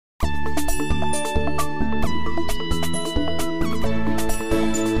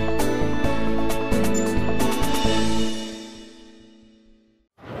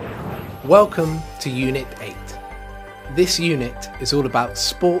Welcome to Unit 8. This unit is all about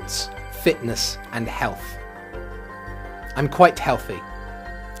sports, fitness and health. I'm quite healthy.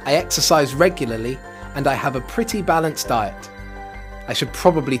 I exercise regularly and I have a pretty balanced diet. I should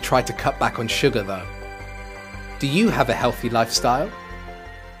probably try to cut back on sugar though. Do you have a healthy lifestyle?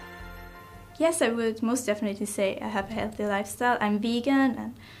 Yes, I would most definitely say I have a healthy lifestyle. I'm vegan,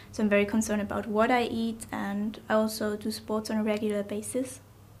 and so I'm very concerned about what I eat, and I also do sports on a regular basis.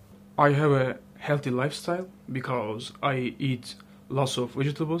 I have a healthy lifestyle because I eat lots of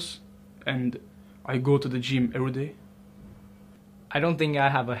vegetables and I go to the gym every day. I don't think I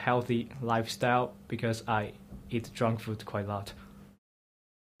have a healthy lifestyle because I eat junk food quite a lot.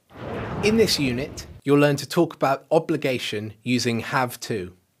 In this unit, you'll learn to talk about obligation using have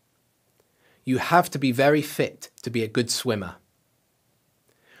to. You have to be very fit to be a good swimmer.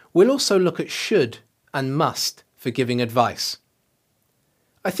 We'll also look at should and must for giving advice.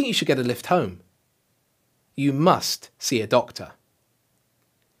 I think you should get a lift home. You must see a doctor.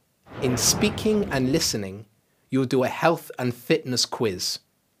 In speaking and listening, you'll do a health and fitness quiz.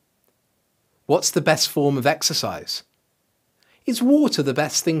 What's the best form of exercise? Is water the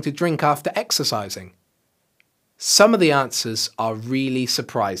best thing to drink after exercising? Some of the answers are really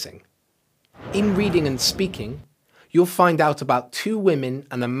surprising. In reading and speaking, you'll find out about two women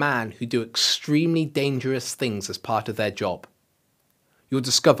and a man who do extremely dangerous things as part of their job. You'll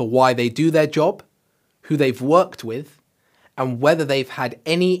discover why they do their job, who they've worked with, and whether they've had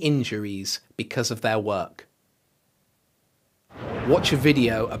any injuries because of their work. Watch a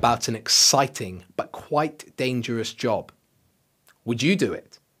video about an exciting but quite dangerous job. Would you do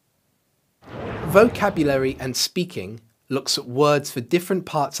it? Vocabulary and speaking looks at words for different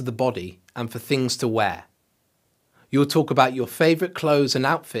parts of the body and for things to wear. You'll talk about your favourite clothes and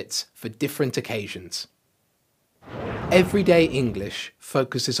outfits for different occasions. Everyday English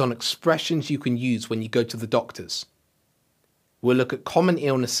focuses on expressions you can use when you go to the doctors. We'll look at common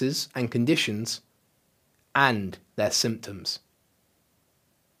illnesses and conditions and their symptoms.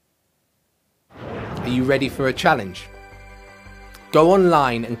 Are you ready for a challenge? Go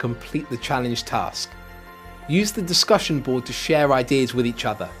online and complete the challenge task. Use the discussion board to share ideas with each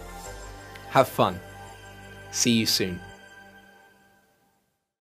other. Have fun. See you soon.